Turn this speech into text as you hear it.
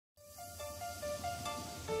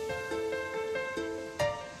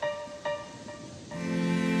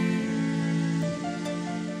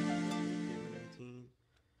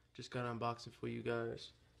got an unboxing for you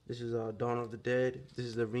guys. This is Dawn of the Dead. This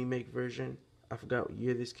is the remake version. I forgot what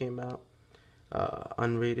year this came out.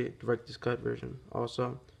 Unrated director's cut version.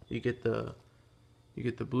 Also, you get the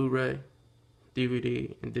Blu-ray,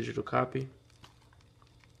 DVD, and digital copy.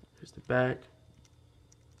 Here's the back.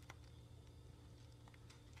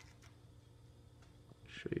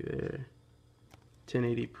 Show you there.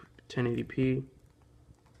 1080p.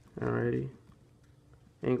 Alrighty.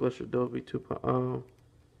 English Adobe 2.0.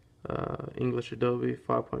 English Adobe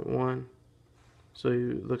 5.1. So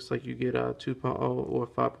it looks like you get 2.0 or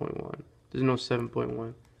 5.1. There's no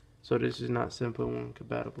 7.1. So this is not 7.1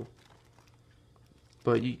 compatible.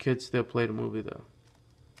 But you could still play the movie though.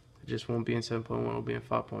 It just won't be in 7.1, it'll be in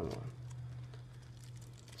 5.1.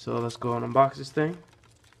 So let's go and unbox this thing.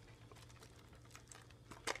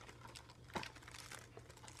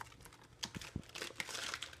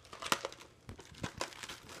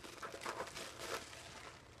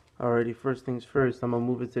 Alrighty, first things first, I'm gonna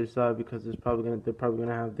move it to the side because they're probably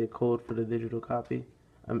gonna have the code for the digital copy.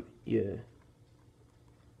 Yeah.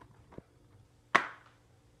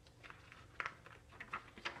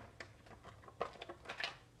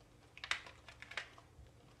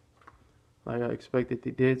 Like I expected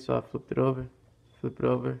they did, so I flipped it over. Flip it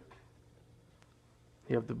over.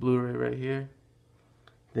 You have the Blu-ray right here.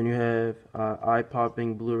 Then you have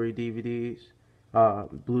eye-popping Blu-ray DVDs,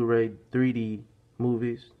 Blu-ray 3D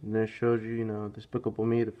movies, and then it shows you, Despicable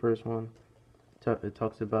Me, the first one. It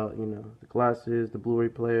talks about, the glasses, the Blu-ray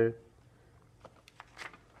player.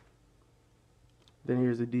 Then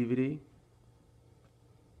here's the DVD.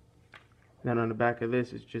 Then on the back of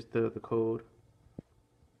this is just the code.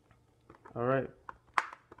 Alright,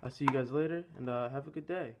 I'll see you guys later, and have a good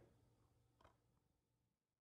day.